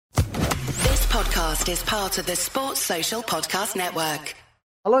podcast is part of the Sports Social Podcast Network.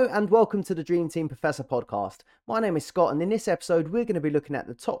 Hello and welcome to the Dream Team Professor podcast. My name is Scott and in this episode we're going to be looking at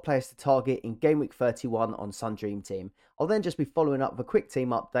the top players to target in Game Week 31 on Sun Dream Team. I'll then just be following up with a quick team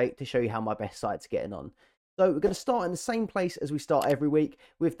update to show you how my best side's getting on. So we're going to start in the same place as we start every week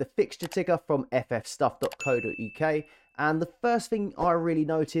with the fixture ticker from ffstuff.co.uk, and the first thing I really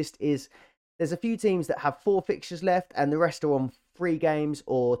noticed is there's a few teams that have 4 fixtures left and the rest are on 3 games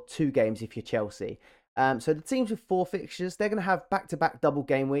or 2 games if you're Chelsea. So the teams with 4 fixtures, they're going to have back-to-back double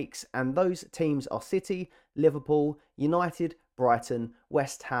game weeks, and those teams are City, Liverpool, United, Brighton,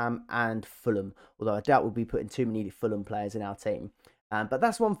 West Ham and Fulham, although I doubt we'll be putting too many Fulham players in our team. But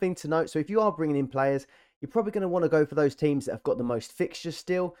that's one thing to note. So if you are bringing in players, you're probably going to want to go for those teams that have got the most fixtures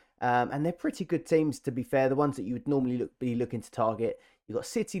still, and they're pretty good teams, to be fair, the ones that you would normally be looking to target. You've got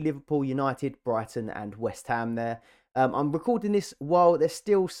City, Liverpool, United, Brighton and West Ham there. I'm recording this while there's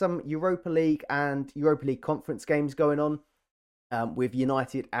still some Europa League and Europa League conference games going on with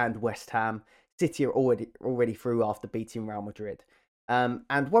United and West Ham. City are already through after beating Real Madrid.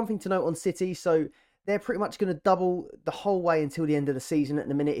 And one thing to note on City, so they're pretty much going to double the whole way until the end of the season at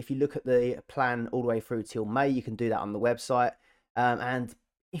the minute. If you look at the plan all the way through till May, you can do that on the website. And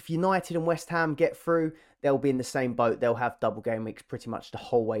if United and West Ham get through, they'll be in the same boat. They'll have double game weeks pretty much the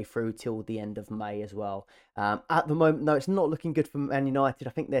whole way through till the end of May as well. At the moment, no, it's not looking good for Man United.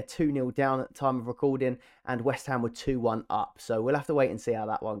 I think they're 2-0 down at the time of recording, and West Ham were 2-1 up. So we'll have to wait and see how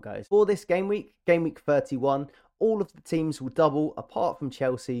that one goes. For this game week 31, all of the teams will double, apart from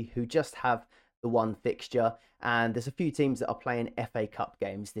Chelsea, who just have the 1 fixture. And there's a few teams that are playing FA Cup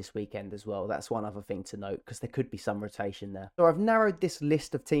games this weekend as well. That's one other thing to note, because there could be some rotation there. So I've narrowed this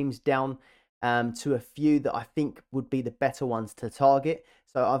list of teams down to a few that I think would be the better ones to target.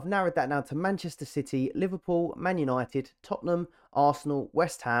 So I've narrowed that down to Manchester City, Liverpool, Man United, Tottenham, Arsenal,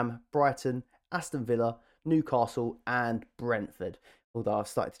 West Ham, Brighton, Aston Villa, Newcastle and Brentford. Although I've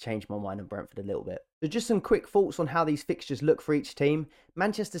started to change my mind on Brentford a little bit. So just some quick thoughts on how these fixtures look for each team.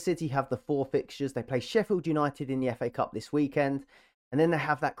 Manchester City have the 4 fixtures. They play Sheffield United in the FA Cup this weekend. And then they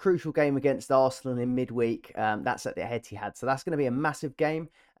have that crucial game against Arsenal in midweek. That's at the Etihad. So that's going to be a massive game.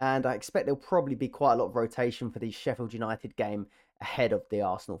 And I expect there'll probably be quite a lot of rotation for the Sheffield United game ahead of the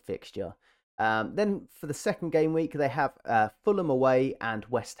Arsenal fixture. Then for the second game week, they have Fulham away and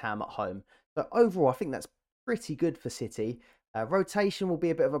West Ham at home. So overall, I think that's pretty good for City. Rotation will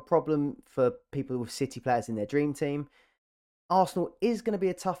be a bit of a problem for people with City players in their dream team. Arsenal is going to be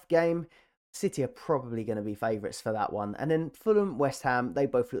a tough game. City are probably going to be favourites for that one. And then Fulham, West Ham, they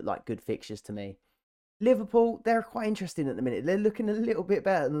both look like good fixtures to me. Liverpool, they're quite interesting at the minute. They're looking a little bit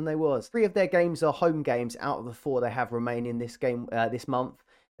better than they was. 3 of their games are home games out of the 4 they have remaining this month.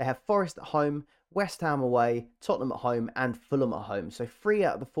 They have Forest at home, West Ham away, Tottenham at home and Fulham at home. So 3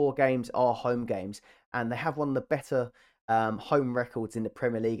 out of the 4 games are home games. And they have one of the better home records in the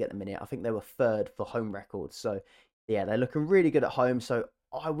Premier League at the minute. I think they were 3rd for home records. So yeah, they're looking really good at home. So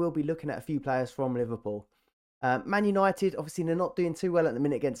I will be looking at a few players from Liverpool. Man United, obviously they're not doing too well at the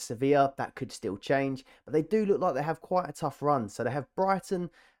minute against Sevilla. That could still change. But they do look like they have quite a tough run. So they have Brighton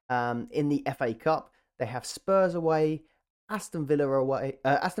in the FA Cup. They have Spurs away, Aston Villa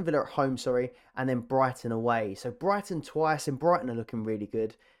at home, and then Brighton away. So Brighton twice, and Brighton are looking really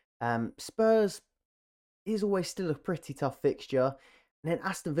good. Spurs is always still a pretty tough fixture. And then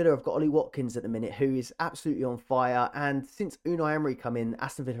Aston Villa have got Ollie Watkins at the minute, who is absolutely on fire. And since Unai Emery come in,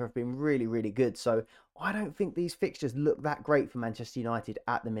 Aston Villa have been really, really good. So I don't think these fixtures look that great for Manchester United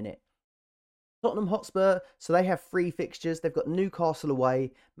at the minute. Tottenham Hotspur, so they have 3 fixtures. They've got Newcastle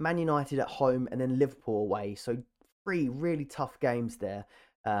away, Man United at home, and then Liverpool away. So 3 really tough games there.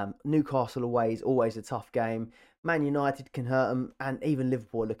 Newcastle away is always a tough game. Man United can hurt them, and even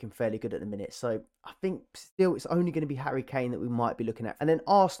Liverpool are looking fairly good at the minute. So I think still it's only going to be Harry Kane that we might be looking at. And then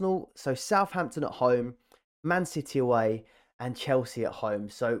Arsenal, so Southampton at home, Man City away, and Chelsea at home.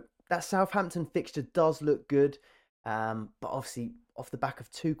 So that Southampton fixture does look good, but obviously off the back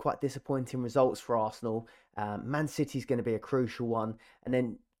of 2 quite disappointing results for Arsenal, Man City is going to be a crucial one. And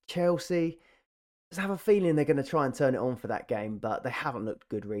then Chelsea, I just have a feeling they're going to try and turn it on for that game, but they haven't looked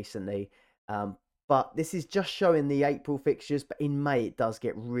good recently. But this is just showing the April fixtures, but in May it does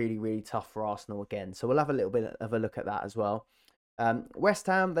get really, really tough for Arsenal again. So we'll have a little bit of a look at that as well. West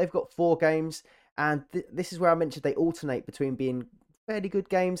Ham, they've got 4 games, and this is where I mentioned they alternate between being fairly good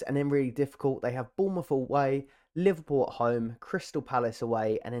games and then really difficult. They have Bournemouth away, Liverpool at home, Crystal Palace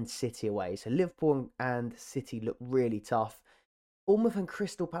away, and then City away. So Liverpool and City look really tough. Bournemouth and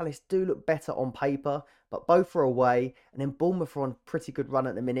Crystal Palace do look better on paper, but both are away. And then Bournemouth are on a pretty good run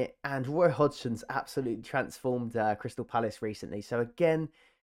at the minute. And Roy Hodgson's absolutely transformed Crystal Palace recently. So again,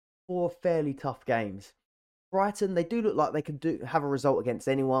 4 fairly tough games. Brighton, they do look like they can have a result against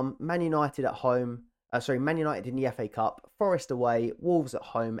anyone. Man United at home, Man United in the FA Cup, Forest away, Wolves at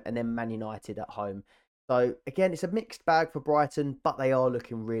home, and then Man United at home. So again, it's a mixed bag for Brighton, but they are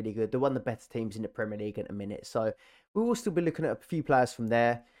looking really good. They're one of the better teams in the Premier League at the minute. So we will still be looking at a few players from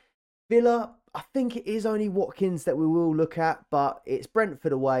there. Villa, I think it is only Watkins that we will look at, but it's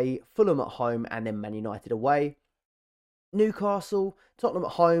Brentford away, Fulham at home, and then Man United away. Newcastle, Tottenham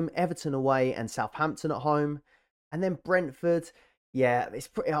at home, Everton away, and Southampton at home. And then Brentford, yeah, it's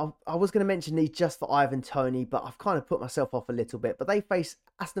pretty. I was going to mention these just for Ivan Toney, but I've kind of put myself off a little bit. But they face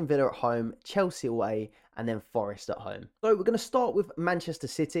Aston Villa at home, Chelsea away, and then Forest at home. So we're going to start with Manchester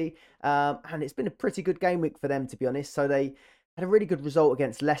City, and it's been a pretty good game week for them, to be honest. So they had a really good result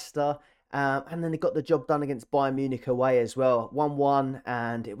against Leicester, and then they got the job done against Bayern Munich away as well, 1-1,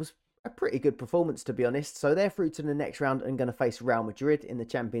 and it was a pretty good performance, to be honest. So they're through to the next round and going to face Real Madrid in the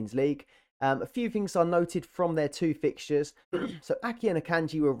Champions League. A few things are noted from their 2 fixtures. So Ake and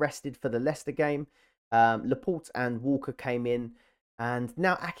Akanji were rested for the Leicester game. Laporte and Walker came in. And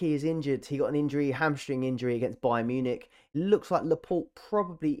now Ake is injured. He got an injury, hamstring injury against Bayern Munich. It looks like Laporte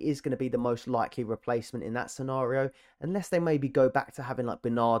probably is going to be the most likely replacement in that scenario. Unless they maybe go back to having like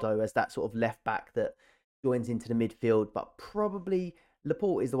Bernardo as that sort of left back that joins into the midfield. But probably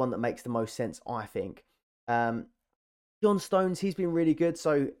Laporte is the one that makes the most sense, I think. John Stones, he's been really good.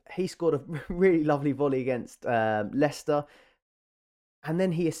 So he scored a really lovely volley against Leicester. And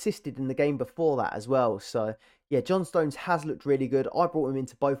then he assisted in the game before that as well. So, yeah, John Stones has looked really good. I brought him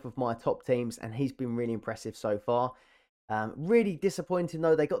into both of my top teams, and he's been really impressive so far. Really disappointing,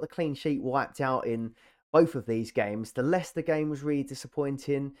 though. They got the clean sheet wiped out in both of these games. The Leicester game was really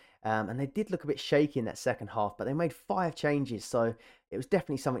disappointing, and they did look a bit shaky in that second half, but they made 5 changes, so it was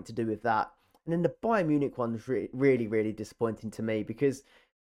definitely something to do with that. And then the Bayern Munich one was really, really disappointing to me because,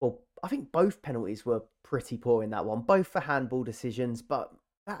 well, I think both penalties were pretty poor in that one, both for handball decisions, but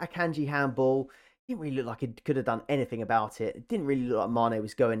that Akanji handball didn't really look like it could have done anything about it. It didn't really look like Mane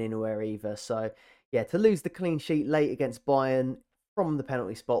was going anywhere either. So, yeah, to lose the clean sheet late against Bayern from the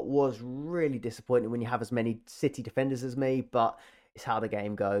penalty spot was really disappointing when you have as many City defenders as me, but it's how the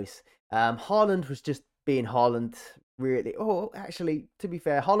game goes. Haaland was just being Haaland, really. Oh, actually, to be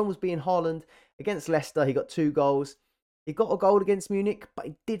fair, Haaland was being Haaland against Leicester. He got 2 goals. He got a goal against Munich, but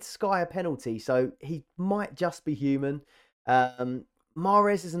he did sky a penalty, so he might just be human.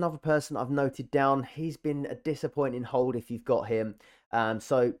 Mahrez is another person I've noted down. He's been a disappointing hold if you've got him.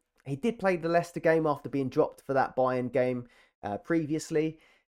 So he did play the Leicester game after being dropped for that Bayern game previously,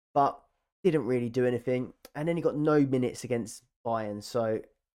 but didn't really do anything. And then he got no minutes against Bayern, so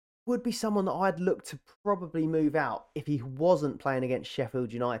would be someone that I'd look to probably move out if he wasn't playing against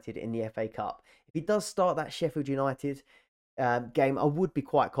Sheffield United in the FA Cup. If he does start that Sheffield United game, I would be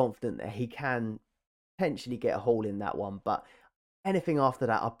quite confident that he can potentially get a haul in that one. But anything after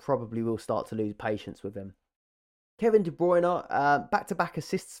that, I probably will start to lose patience with him. Kevin De Bruyne, back-to-back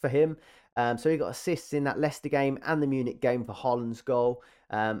assists for him. So he got assists in that Leicester game and the Munich game for Haaland's goal.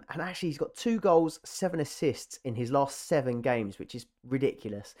 And actually, he's got 2 goals, 7 assists in his last 7 games, which is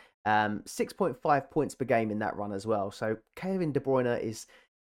ridiculous. 6.5 points per game in that run as well. So Kevin De Bruyne is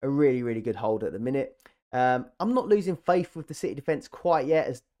a really, really good hold at the minute. I'm not losing faith with the City defence quite yet,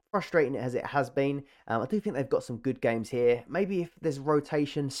 as frustrating as it has been. I do think they've got some good games here. Maybe if there's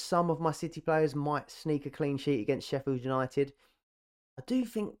rotation, some of my City players might sneak a clean sheet against Sheffield United. I do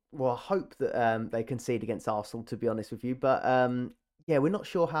think, well, I hope that they concede against Arsenal, to be honest with you. But yeah, we're not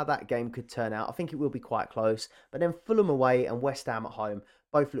sure how that game could turn out. I think it will be quite close. But then Fulham away and West Ham at home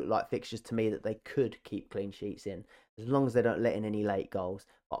both look like fixtures to me that they could keep clean sheets in, as long as they don't let in any late goals.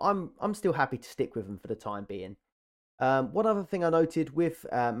 But I'm still happy to stick with them for the time being. One other thing I noted with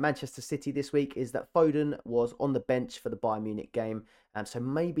Manchester City this week is that Foden was on the bench for the Bayern Munich game. So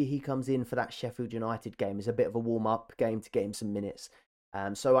maybe he comes in for that Sheffield United game as a bit of a warm-up game to get him some minutes.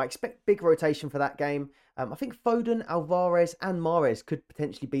 So I expect big rotation for that game. I think Foden, Alvarez and Mahrez could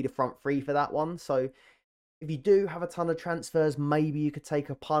potentially be the front 3 for that one. So if you do have a ton of transfers, maybe you could take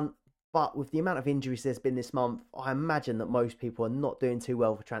a punt. But with the amount of injuries there's been this month, I imagine that most people are not doing too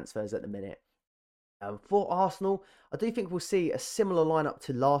well for transfers at the minute. For Arsenal, I do think we'll see a similar lineup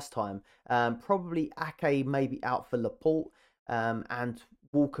to last time. Probably Ake maybe out for Laporte, and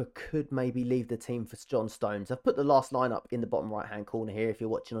Walker could maybe leave the team for John Stones. I've put the last lineup in the bottom right-hand corner here if you're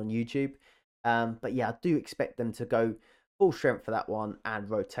watching on YouTube. But yeah, I do expect them to go full strength for that one and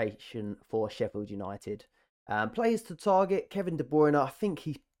rotation for Sheffield United. Players to target, Kevin De Bruyne, I think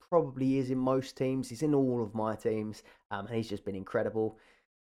he probably is in most teams. He's in all of my teams, and he's just been incredible.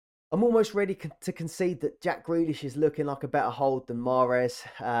 I'm almost ready to concede that Jack Grealish is looking like a better hold than Mahrez.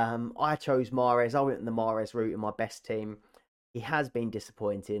 I chose Mahrez. I went the Mahrez route in my best team. He has been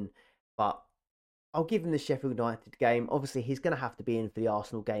disappointing, but I'll give him the Sheffield United game. Obviously, he's going to have to be in for the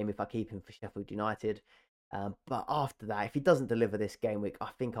Arsenal game if I keep him for Sheffield United. But after that, if he doesn't deliver this game week, I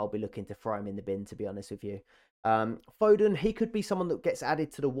think I'll be looking to throw him in the bin, to be honest with you. Foden, he could be someone that gets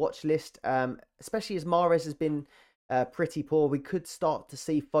added to the watch list, especially as Mahrez has been pretty poor. We could start to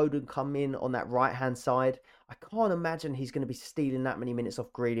see Foden come in on that right-hand side. I can't imagine he's going to be stealing that many minutes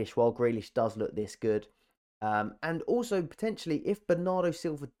off Grealish while Grealish does look this good. And also, potentially, if Bernardo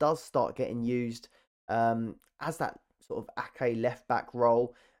Silva does start getting used as that sort of Ake left-back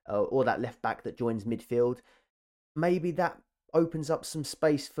role, or that left-back that joins midfield, maybe that opens up some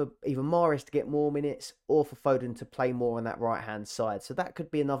space for either Mahrez to get more minutes or for Foden to play more on that right-hand side. So that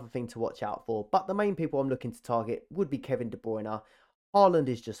could be another thing to watch out for. But the main people I'm looking to target would be Kevin De Bruyne. Haaland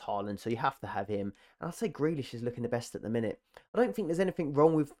is just Haaland, so you have to have him. And I'd say Grealish is looking the best at the minute. I don't think there's anything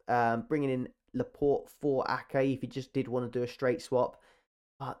wrong with bringing in Laporte for Ake if you just did want to do a straight swap.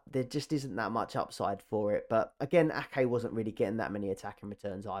 But there just isn't that much upside for it. But again, Ake wasn't really getting that many attacking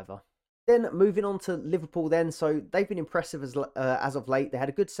returns either. Then moving on to Liverpool then. So they've been impressive as of late. They had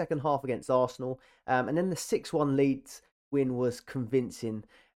a good second half against Arsenal. And then the 6-1 Leeds win was convincing,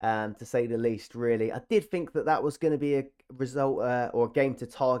 to say the least, really. I did think that was going to be a result or a game to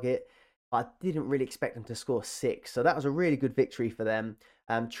target. But I didn't really expect them to score 6. So that was a really good victory for them.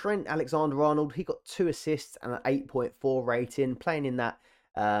 Trent Alexander-Arnold, he got 2 assists and an 8.4 rating, playing in that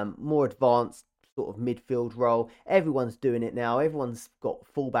more advanced sort of midfield role. Everyone's doing it now. Everyone's got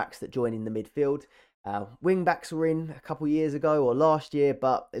fullbacks that join in the midfield. Wing backs were in a couple of years ago or last year,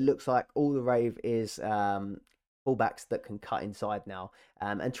 but it looks like all the rave is fullbacks that can cut inside now.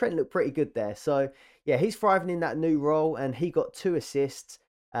 And Trent looked pretty good there. So yeah, he's thriving in that new role, and he got 2 assists.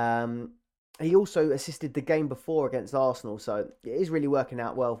 He also assisted the game before against Arsenal, so it is really working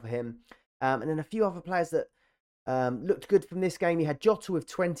out well for him. And then a few other players that looked good from this game. You had Jota with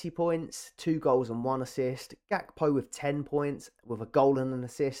 20 points, 2 goals and 1 assist. Gakpo with 10 points with a goal and an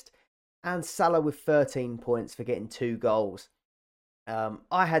assist. And Salah with 13 points for getting 2 goals.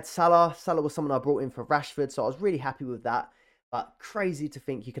 I had Salah. Salah was someone I brought in for Rashford, so I was really happy with that. But crazy to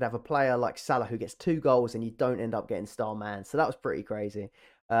think you could have a player like Salah who gets 2 goals and you don't end up getting star man. So that was pretty crazy.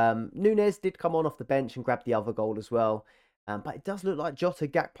 Nunez did come on off the bench and grab the other goal as well. But it does look like Jota,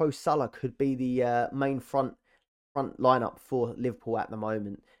 Gakpo, Salah could be the main front lineup for Liverpool at the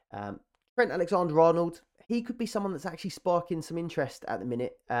moment. Trent Alexander-Arnold, he could be someone that's actually sparking some interest at the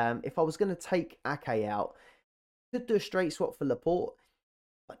minute. If I was going to take Ake out, could do a straight swap for Laporte,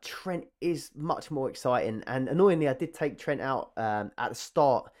 but Trent is much more exciting. And annoyingly, I did take Trent out at the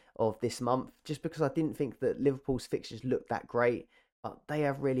start of this month just because I didn't think that Liverpool's fixtures looked that great, but they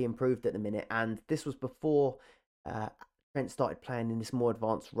have really improved at the minute. And this was before Trent started playing in this more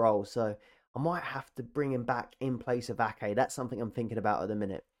advanced role. So I might have to bring him back in place of Ake. That's something I'm thinking about at the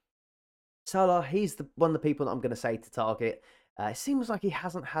minute. Salah, he's one of the people that I'm going to say to target. It seems like he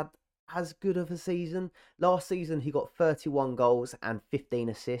hasn't had as good of a season. Last season, he got 31 goals and 15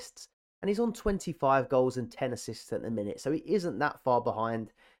 assists. And he's on 25 goals and 10 assists at the minute. So he isn't that far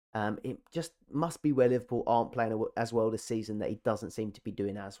behind. It just must be where Liverpool aren't playing as well this season that he doesn't seem to be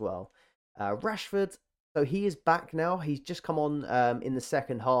doing as well. Rashford, so he is back now. He's just come on in the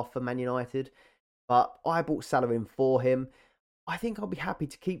second half for Man United. But I bought Salah in for him. I think I'll be happy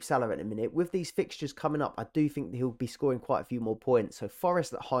to keep Salah at the minute. With these fixtures coming up, I do think he'll be scoring quite a few more points. So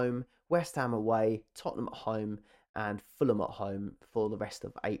Forest at home, West Ham away, Tottenham at home, and Fulham at home for the rest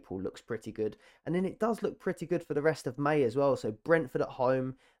of April looks pretty good. And then it does look pretty good for the rest of May as well. So Brentford at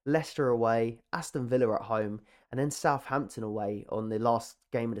home, Leicester away, Aston Villa at home, and then Southampton away on the last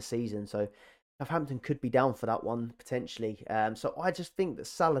game of the season. So Southampton could be down for that one potentially. So I just think that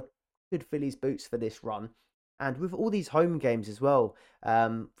Salah could fill his boots for this run. And with all these home games as well,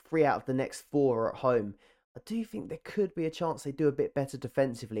 3 out of the next 4 are at home, I do think there could be a chance they do a bit better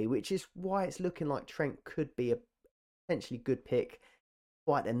defensively, which is why it's looking like Trent could be a potentially good pick,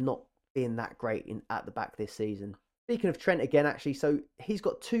 despite them not being that great at the back this season. Speaking of Trent again, actually, so he's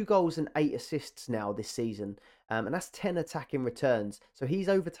got 2 goals and 8 assists now this season, and that's 10 attacking returns. So he's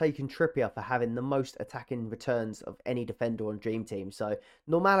overtaken Trippier for having the most attacking returns of any defender on Dream Team. So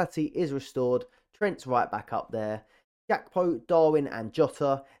normality is restored. Trent's right back up there. Gakpo, Darwin and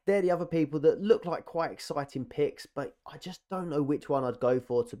Jota, they're the other people that look like quite exciting picks, but I just don't know which one I'd go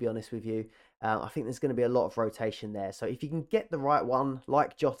for, to be honest with you. I think there's going to be a lot of rotation there. So if you can get the right one,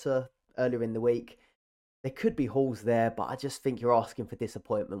 like Jota earlier in the week, there could be hauls there, but I just think you're asking for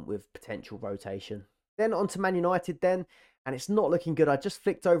disappointment with potential rotation. Then on to Man United then. and it's not looking good. I just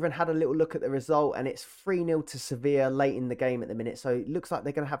flicked over and had a little look at the result, and it's 3-0 to Sevilla late in the game at the minute. So it looks like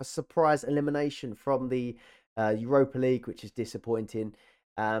they're going to have a surprise elimination from the Europa League, which is disappointing.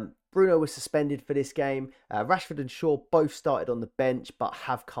 Bruno was suspended for this game. Rashford and Shaw both started on the bench, but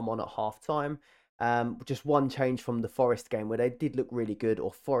have come on at half time. Just one change from the Forest game where they did look really good,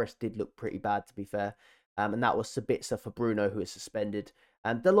 or Forest did look pretty bad, to be fair. And that was Sabitzer for Bruno, who is suspended.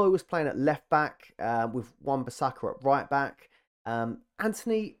 Deloy was playing at left back with Wan-Bissaka at right back.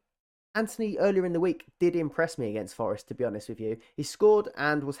 Anthony earlier in the week did impress me against Forest, to be honest with you. He scored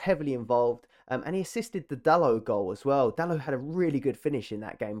and was heavily involved, and he assisted the Dalot goal as well. Dalot had a really good finish in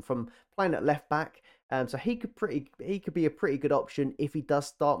that game from playing at left back, so he could be a pretty good option if he does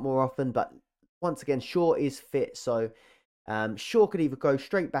start more often. But once again, Shaw is fit, so Shaw could either go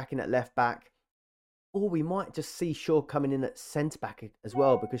straight back in at left back, or we might just see Shaw coming in at centre back as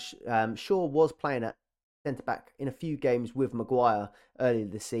well, because Shaw was playing at centre back in a few games with Maguire earlier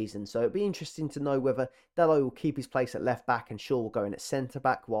this season. So it'd be interesting to know whether Dalot will keep his place at left back and Shaw will go in at centre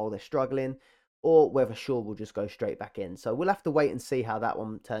back while they're struggling, or whether Shaw will just go straight back in. So we'll have to wait and see how that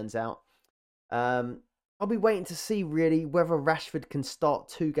one turns out. I'll be waiting to see really whether Rashford can start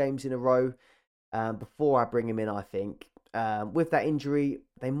 2 games in a row before I bring him in, I think. With that injury,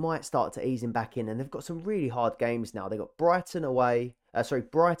 they might start to ease him back in, and they've got some really hard games now. They've got Brighton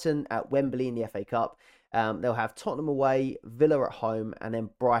at Wembley in the FA Cup. They'll have Tottenham away, Villa at home, and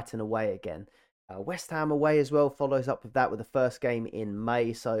then Brighton away again. West Ham away as well follows up with that with the first game in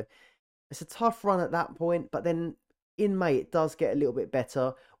May. So it's a tough run at that point, but then in May it does get a little bit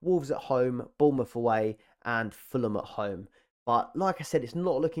better. Wolves at home, Bournemouth away, and Fulham at home. But like I said, it's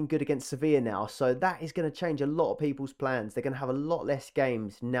not looking good against Sevilla now, so that is going to change a lot of people's plans. They're going to have a lot less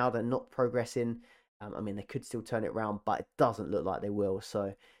games now they're not progressing. They could still turn it around, but it doesn't look like they will.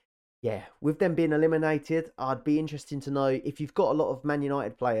 So yeah, with them being eliminated, I'd be interested to know if you've got a lot of Man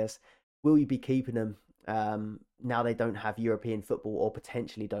United players, will you be keeping them now they don't have European football, or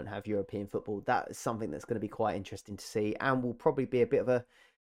potentially don't have European football? That is something that's going to be quite interesting to see, and will probably be a bit of a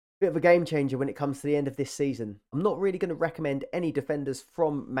game changer when it comes to the end of this season. I'm not really going to recommend any defenders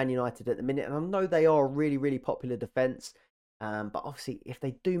from Man United at the minute, and I know they are a really, really popular defence. But obviously, if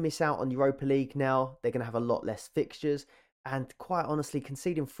they do miss out on Europa League now, they're going to have a lot less fixtures. And quite honestly,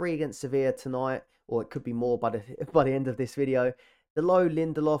 conceding 3 against Sevilla tonight, or it could be more by the end of this video, Dalot,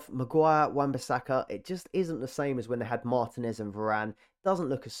 Lindelof, Maguire, Wan-Bissaka, it just isn't the same as when they had Martinez and Varane. Doesn't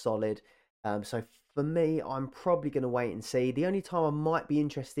look as solid. So for me, I'm probably going to wait and see. The only time I might be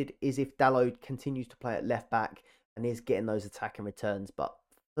interested is if Dalot continues to play at left back and is getting those attacking returns. But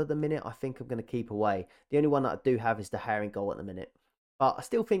for the minute, I think I'm going to keep away. The only one that I do have is the Herring goal at the minute. But I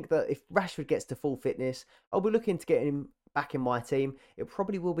still think that if Rashford gets to full fitness, I'll be looking to get him back in my team. It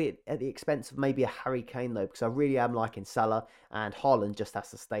probably will be at the expense of maybe a Harry Kane, though, because I really am liking Salah, and Haaland just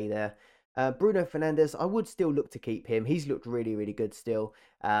has to stay there. Bruno Fernandes, I would still look to keep him. He's looked really, really good still.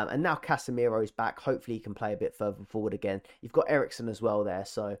 And now Casemiro's back. Hopefully he can play a bit further forward again. You've got Eriksen as well there.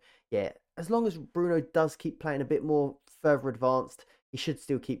 So, yeah, as long as Bruno does keep playing a bit more further advanced, he should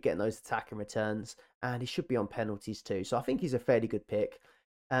still keep getting those attacking returns. And he should be on penalties too. So I think he's a fairly good pick.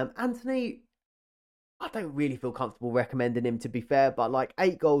 Anthony, I don't really feel comfortable recommending him, to be fair. But like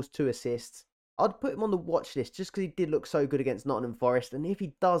 8 goals, 2 assists. I'd put him on the watch list just because he did look so good against Nottingham Forest. And if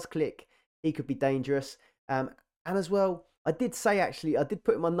he does click, he could be dangerous. And as well, I did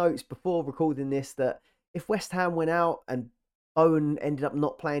put in my notes before recording this that if West Ham went out and Bowen ended up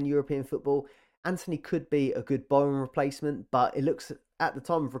not playing European football, Anthony could be a good Bowen replacement. But it looks, at the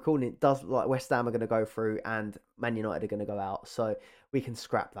time of recording, it does look like West Ham are going to go through and Man United are going to go out. So we can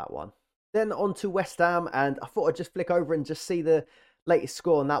scrap that one. Then on to West Ham, and I thought I'd just flick over and just see the latest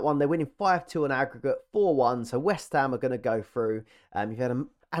score on that one. They're winning 5-2 on aggregate, 4-1. So West Ham are going to go through. You've had an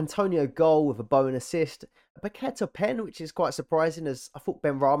Antonio goal with a Bowen assist, a Paqueta pen, which is quite surprising, as I thought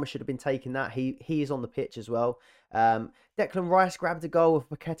Ben Rama should have been taking that. He is on the pitch as well. Declan Rice grabbed a goal with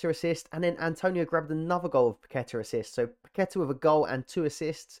Paqueta assist, and then Antonio grabbed another goal with Paqueta assist. So Paqueta with a goal and 2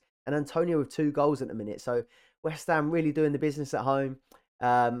 assists, and Antonio with 2 goals at the minute. So West Ham really doing the business at home.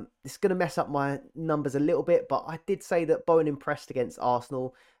 It's going to mess up my numbers a little bit, but I did say that Bowen impressed against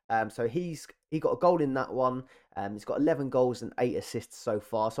Arsenal. So he got a goal in that one. He's got 11 goals and 8 assists so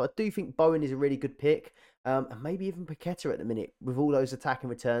far. So I do think Bowen is a really good pick. And maybe even Paqueta at the minute with all those attacking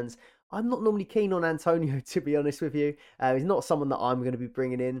returns. I'm not normally keen on Antonio, to be honest with you. He's not someone that I'm going to be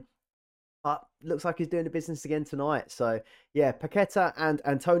bringing in. But looks like he's doing the business again tonight. So, yeah, Paqueta and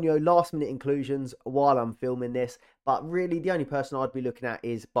Antonio, last-minute inclusions while I'm filming this. But really, the only person I'd be looking at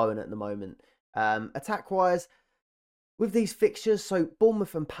is Bowen at the moment. Attack-wise, with these fixtures, so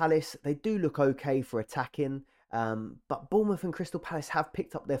Bournemouth and Palace, they do look okay for attacking. But Bournemouth and Crystal Palace have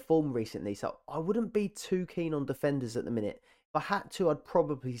picked up their form recently, so I wouldn't be too keen on defenders at the minute. If I had to, I'd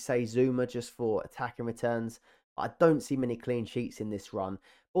probably say Zuma just for attacking returns. I don't see many clean sheets in this run.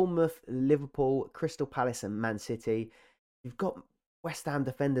 Bournemouth, Liverpool, Crystal Palace and Man City. You've got West Ham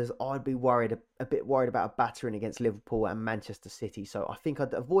defenders. I'd be worried, a bit worried about a battering against Liverpool and Manchester City. So I think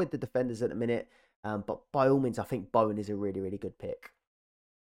I'd avoid the defenders at the minute. But by all means, I think Bowen is a really, really good pick.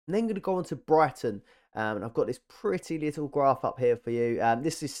 And then going to go on to Brighton. And I've got this pretty little graph up here for you.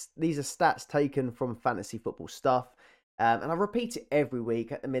 These are stats taken from Fantasy Football Stuff. And I repeat it every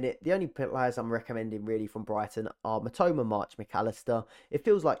week at the minute. The only players I'm recommending really from Brighton are Matoma, March, McAllister. It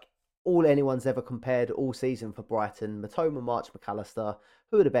feels like all anyone's ever compared all season for Brighton. Matoma, March, McAllister.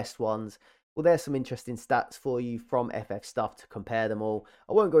 Who are the best ones? Well, there's some interesting stats for you from FF Stuff to compare them all.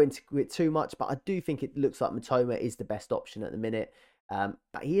 I won't go into it too much, but I do think it looks like Matoma is the best option at the minute.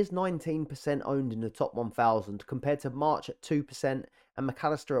 But he is 19% owned in the top 1,000 compared to March at 2% and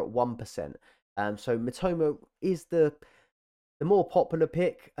McAllister at 1%. So Matoma is the more popular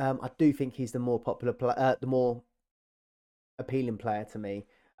pick. I do think he's the more popular, the more appealing player to me.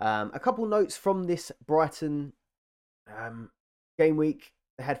 A couple notes from this Brighton game week.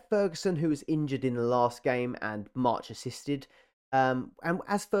 They had Ferguson, who was injured in the last game, and March assisted. And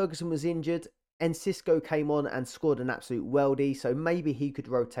as Ferguson was injured, Enciso came on and scored an absolute worldie, so maybe he could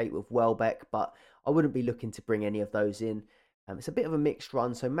rotate with Welbeck, but I wouldn't be looking to bring any of those in. It's a bit of a mixed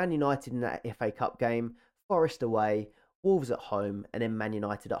run, so Man United in that FA Cup game, Forest away, Wolves at home, and then Man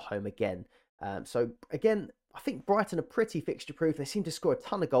United at home again. So again, I think Brighton are pretty fixture-proof. They seem to score a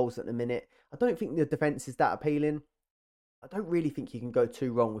ton of goals at the minute. I don't think the defence is that appealing. I don't really think you can go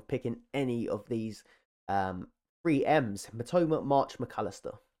too wrong with picking any of these three M's, Matoma, March,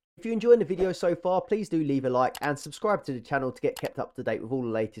 McAllister. If you're enjoying the video so far, please do leave a like and subscribe to the channel to get kept up to date with all the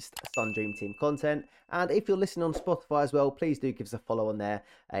latest Sun Dream Team content. And if you're listening on Spotify as well, please do give us a follow on there.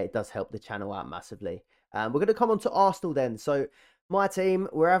 It does help the channel out massively. We're going to come on to Arsenal then. So my team,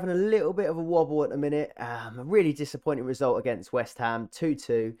 we're having a little bit of a wobble at the minute. A really disappointing result against West Ham,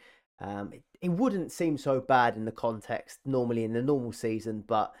 2-2. It wouldn't seem so bad in the context normally in the normal season,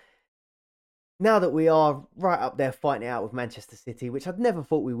 but now that we are right up there fighting it out with Manchester City, which I'd never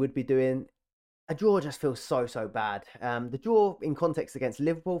thought we would be doing, a draw just feels so bad. The draw in context against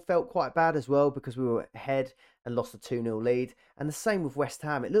Liverpool felt quite bad as well because we were ahead and lost a 2-0 lead. And the same with West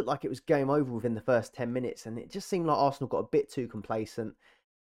Ham. It looked like it was game over within the first 10 minutes and it just seemed like Arsenal got a bit too complacent.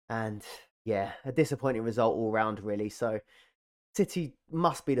 And yeah, a disappointing result all round really. So City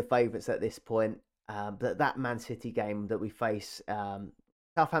must be the favourites at this point. But that Man City game that we face,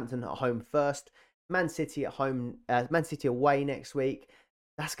 Southampton at home first, Man City at home, Man City away next week.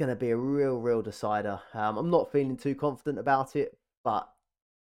 That's going to be a real decider. I'm not feeling too confident about it, but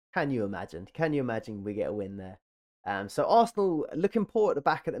can you imagine? Can you imagine we get a win there? So Arsenal looking poor at the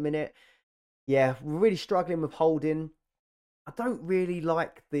back at the minute. Yeah, we're really struggling with holding. I don't really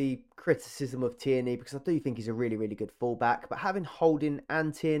like the criticism of Tierney because I do think he's a really good fullback. But having Holding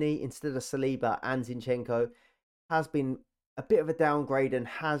and Tierney instead of Saliba and Zinchenko has been a bit of a downgrade and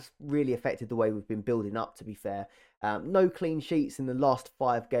has really affected the way we've been building up, to be fair. No clean sheets in the last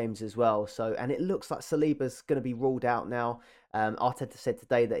 5 games as well. And it looks like Saliba's going to be ruled out now. Arteta said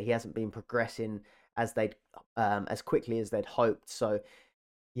today that he hasn't been progressing as quickly as they'd hoped. So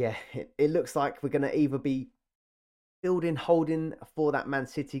yeah, it looks like we're going to either be building Holding for that Man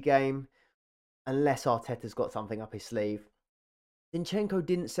City game, unless Arteta's got something up his sleeve. Zinchenko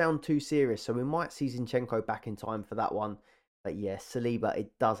didn't sound too serious, so we might see Zinchenko back in time for that one. But yeah, Saliba,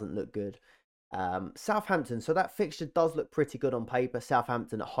 it doesn't look good. Southampton, so that fixture does look pretty good on paper.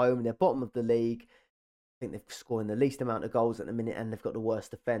 Southampton at home, they're bottom of the league. I think they're scoring the least amount of goals at the minute and they've got the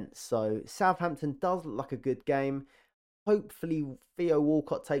worst defence. So Southampton does look like a good game. Hopefully Theo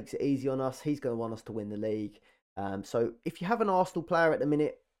Walcott takes it easy on us. He's going to want us to win the league. So if you have an Arsenal player at the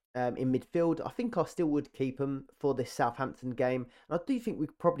minute in midfield, I think I still would keep him for this Southampton game. And I do think we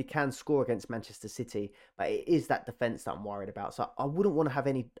probably can score against Manchester City, but it is that defence that I'm worried about. So I wouldn't want to have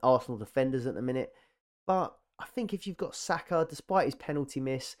any Arsenal defenders at the minute. But I think if you've got Saka, despite his penalty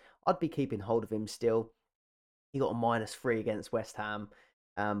miss, I'd be keeping hold of him still. He got a -3 against West Ham.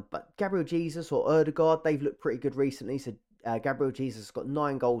 But Gabriel Jesus or Ødegaard, they've looked pretty good recently. So Gabriel Jesus has got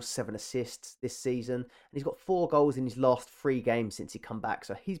 9 goals, 7 assists this season. And he's got 4 goals in his last 3 games since he come back.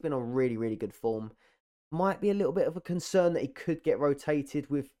 So he's been on really good form. Might be a little bit of a concern that he could get rotated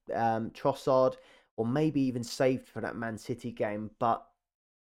with Trossard or maybe even saved for that Man City game. But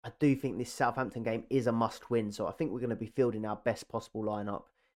I do think this Southampton game is a must-win. So I think we're going to be fielding our best possible lineup.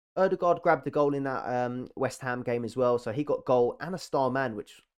 Ødegaard grabbed the goal in that West Ham game as well. So he got goal and a star man,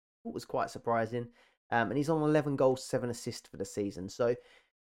 which was quite surprising. and he's on 11 goals, 7 assists for the season. So,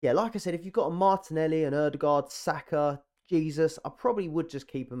 yeah, like I said, if you've got a Martinelli, an Ødegaard, Saka, Jesus, I probably would just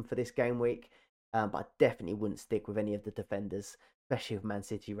keep him for this game week, but I definitely wouldn't stick with any of the defenders, especially with Man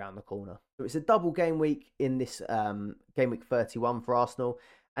City around the corner. So it's a double game week in this game week 31 for Arsenal.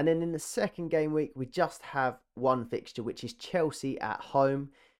 And then in the second game week, we just have one fixture, which is Chelsea at home.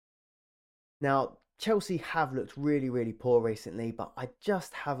 Now, Chelsea have looked really, really poor recently, but I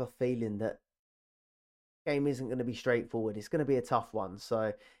just have a feeling that game isn't going to be straightforward. It's going to be a tough one.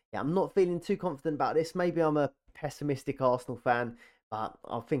 So, yeah, I'm not feeling too confident about this. Maybe I'm a pessimistic Arsenal fan, but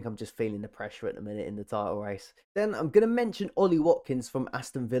I think I'm just feeling the pressure at the minute in the title race. Then I'm going to mention Ollie Watkins from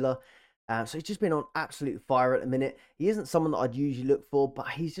Aston Villa. So he's just been on absolute fire at the minute. He isn't someone that I'd usually look for, but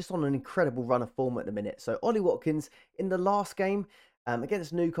he's just on an incredible run of form at the minute. So Ollie Watkins, in the last game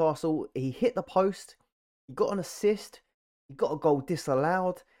against Newcastle, he hit the post, he got an assist, he got a goal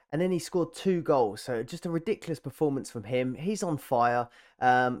disallowed, and then he scored 2 goals. So just a ridiculous performance from him. He's on fire.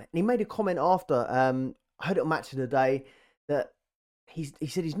 He made a comment after, I heard it on Match of the Day, that he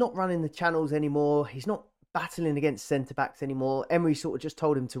said he's not running the channels anymore. He's not battling against centre-backs anymore. Emery sort of just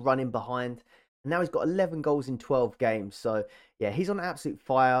told him to run in behind. And now he's got 11 goals in 12 games. So, yeah, he's on absolute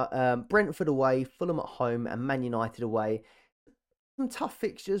fire. Brentford away, Fulham at home, and Man United away. Some tough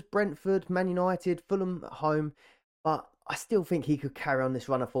fixtures. Brentford, Man United, Fulham at home. But I still think he could carry on this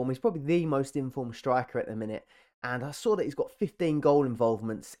run of form. He's probably the most informed striker at the minute. And I saw that he's got 15 goal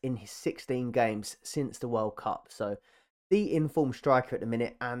involvements in his 16 games since the World Cup. So, the informed striker at the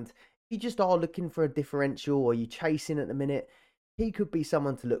minute. And if you just are looking for a differential or you chasing at the minute, he could be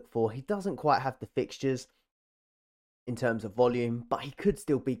someone to look for. He doesn't quite have the fixtures in terms of volume, but he could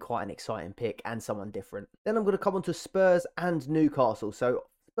still be quite an exciting pick and someone different. Then I'm going to come on to Spurs and Newcastle. So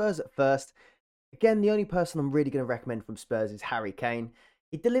Spurs at first. Again, the only person I'm really going to recommend from Spurs is Harry Kane.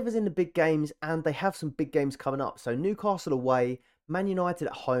 He delivers in the big games and they have some big games coming up. So Newcastle away, Man United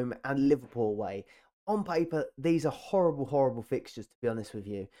at home and Liverpool away. On paper, these are horrible, horrible fixtures, to be honest with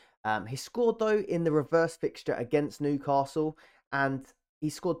you. He scored, though, in the reverse fixture against Newcastle, and he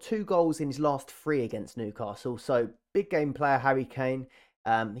scored 2 goals in his last 3 against Newcastle. So, big game player Harry Kane.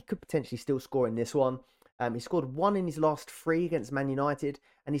 He could potentially still score in this one. He scored 1 in his last 3 against Man United,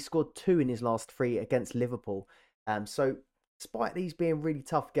 and he scored 2 in his last 3 against Liverpool. So, despite these being really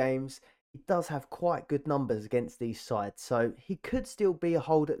tough games, he does have quite good numbers against these sides. So, he could still be a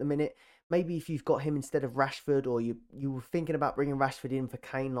hold at the minute. Maybe if you've got him instead of Rashford, or you were thinking about bringing Rashford in for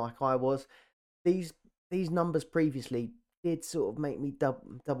Kane like I was, these numbers previously did sort of make me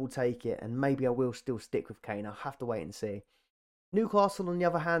double take it, and maybe I will still stick with Kane. I'll have to wait and see. Newcastle, on the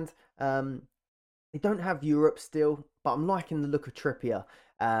other hand, they don't have Europe still, but I'm liking the look of Trippier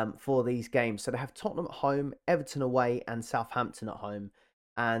for these games. So they have Tottenham at home, Everton away, and Southampton at home.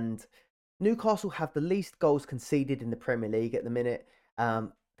 And Newcastle have the least goals conceded in the Premier League at the minute.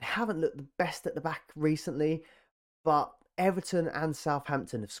 They haven't looked the best at the back recently, but Everton and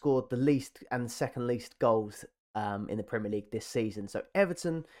Southampton have scored the least and second least goals in the Premier League this season. So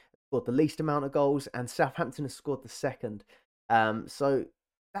Everton scored the least amount of goals and Southampton has scored the second. So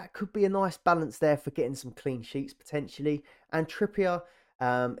that could be a nice balance there for getting some clean sheets potentially. And Trippier,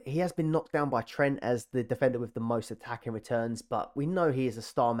 he has been knocked down by Trent as the defender with the most attacking returns, but we know he is a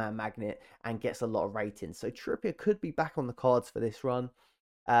star man magnet and gets a lot of ratings. So Trippier could be back on the cards for this run.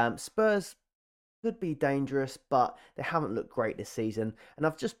 Spurs could be dangerous, but they haven't looked great this season. And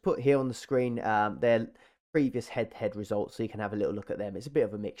I've just put here on the screen their previous head-to-head results, so you can have a little look at them. It's a bit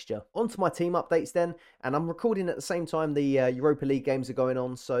of a mixture. On to my team updates then, and I'm recording at the same time the Europa League games are going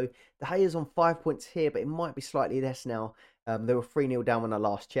on, so De Gea's on 5 points here, but it might be slightly less now. They were 3-0 down when I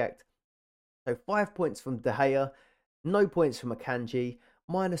last checked. So 5 points from De Gea, no points from Akanji,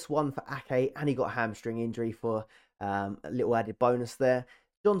 -1 for Ake, and he got a hamstring injury for a little added bonus there.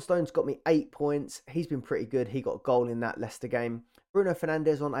 John Stones got me 8 points. He's been pretty good. He got a goal in that Leicester game. Bruno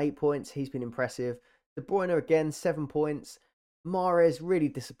Fernandes on 8 points. He's been impressive. De Bruyne again, 7 points. Mahrez, really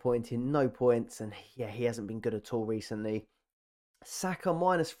disappointing. No points. And yeah, he hasn't been good at all recently. Saka,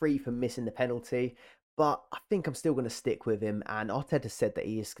 -3 for missing the penalty. But I think I'm still going to stick with him. And Arteta said that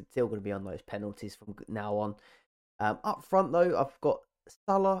he is still going to be on those penalties from now on. Up front, though, I've got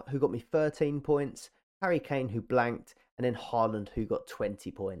Salah, who got me 13 points. Harry Kane, who blanked. And then Haaland, who got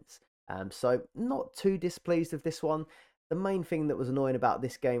 20 points. So not too displeased with this one. The main thing that was annoying about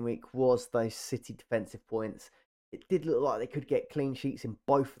this game week was those City defensive points. It did look like they could get clean sheets in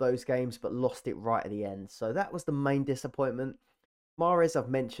both of those games, but lost it right at the end. So that was the main disappointment. Mahrez, I've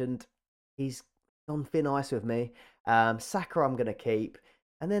mentioned, he's on thin ice with me. Saka, I'm going to keep.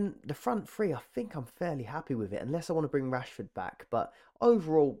 And then the front three, I think I'm fairly happy with it, unless I want to bring Rashford back. But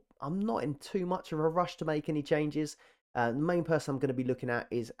overall, I'm not in too much of a rush to make any changes. The main person I'm going to be looking at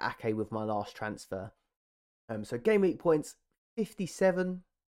is Ake with my last transfer. So game week points 57,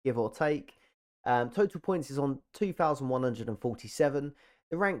 give or take. Total points is on 2,147.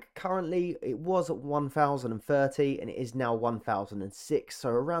 The rank currently, it was at 1,030 and it is now 1,006. So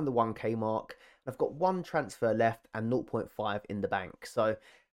around the 1k mark. I've got one transfer left and 0.5 in the bank. So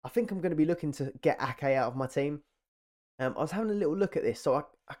I think I'm going to be looking to get Ake out of my team. I was having a little look at this. So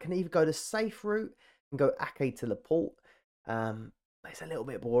I can either go the safe route and go Ake to Laporte. It's a little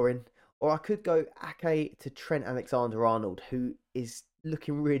bit boring. Or I could go Ake to Trent Alexander-Arnold, who is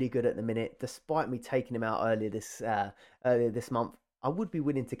looking really good at the minute. Despite me taking him out earlier this month, I would be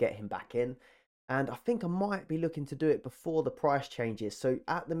willing to get him back in. And I think I might be looking to do it before the price changes. So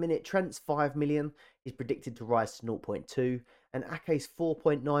at the minute, Trent's 5 million is predicted to rise to 0.2. And Ake's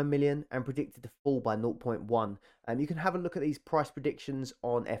 4.9 million and predicted to fall by 0.1. You can have a look at these price predictions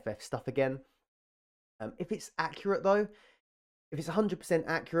on FF Stuff again. If it's accurate though, if it's 100%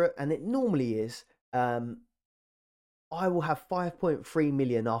 accurate, and it normally is, I will have 5.3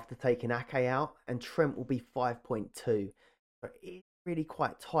 million after taking Ake out, and Trent will be 5.2. But it's really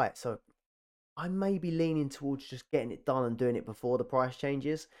quite tight, so I may be leaning towards just getting it done and doing it before the price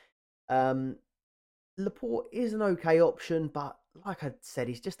changes. Laporte is an okay option, but like I said,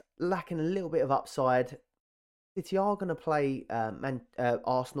 he's just lacking a little bit of upside. City are going to play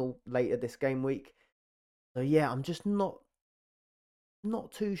Arsenal later this game week. So yeah, I'm just not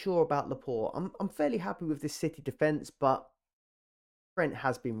too sure about Laporte. I'm fairly happy with this City defence, but Trent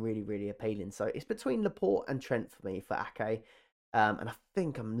has been really, really appealing. So it's between Laporte and Trent for me for Ake. And I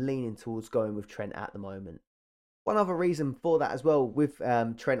think I'm leaning towards going with Trent at the moment. One other reason for that as well with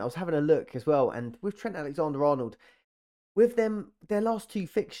Trent, I was having a look as well, and with Trent Alexander-Arnold, with them, their last two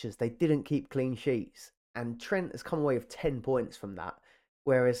fixtures, they didn't keep clean sheets. And Trent has come away with 10 points from that.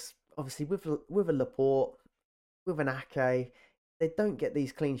 Whereas, obviously, with a Laporte, with an Ake, they don't get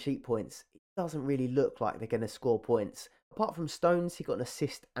these clean sheet points. It doesn't really look like they're going to score points. Apart from Stones, he got an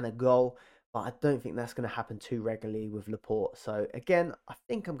assist and a goal, but I don't think that's going to happen too regularly with Laporte. So again, I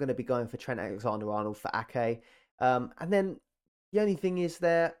think I'm going to be going for Trent Alexander-Arnold for Ake. And then the only thing is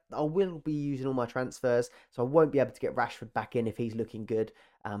there, I will be using all my transfers, so I won't be able to get Rashford back in if he's looking good.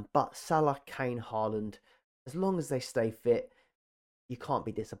 But Salah, Kane, Haaland, as long as they stay fit, you can't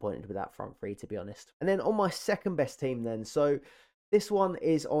be disappointed with that front three, to be honest. And then on my second best team then, so this one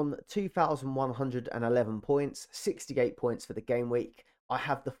is on 2,111 points, 68 points for the game week. I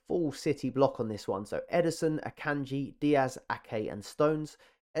have the full City block on this one. So Ederson, Akanji, Diaz, Ake and Stones.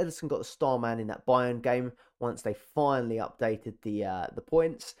 Ederson got the star man in that Bayern game once they finally updated the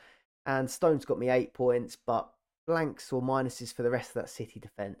points. And Stones got me 8 points, but blanks or minuses for the rest of that City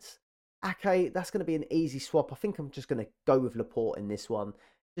defence. Ake, that's going to be an easy swap. I think I'm just going to go with Laporte in this one,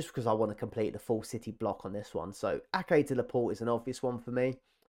 just because I want to complete the full City block on this one. So Ake to Laporte is an obvious one for me.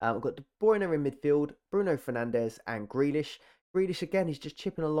 I've got De Bruyne in midfield, Bruno Fernandes and Grealish. Grealish, again, he's just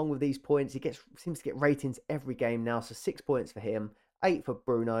chipping along with these points. He seems to get ratings every game now, so 6 points for him, 8 for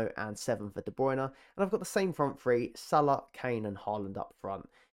Bruno and 7 for De Bruyne. And I've got the same front three, Salah, Kane and Haaland up front.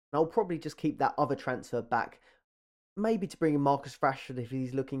 And I'll probably just keep that other transfer back, maybe to bring in Marcus Rashford if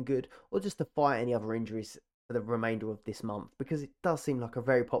he's looking good, or just to fight any other injuries for the remainder of this month, because it does seem like a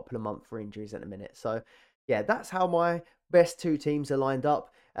very popular month for injuries at the minute. So yeah, that's how my best two teams are lined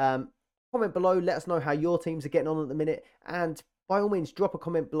up. Comment below, let us know how your teams are getting on at the minute, and by all means drop a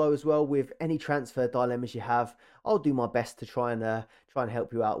comment below as well with any transfer dilemmas you have. I'll do my best to try and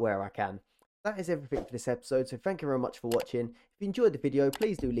help you out where I can. That is everything for this episode, so thank you very much for watching. If you enjoyed the video,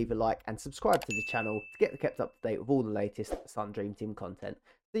 please do leave a like and subscribe to the channel to get kept up to date with all the latest Sun Dream Team content.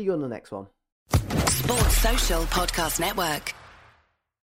 See you on the next one. Sports Social Podcast Network.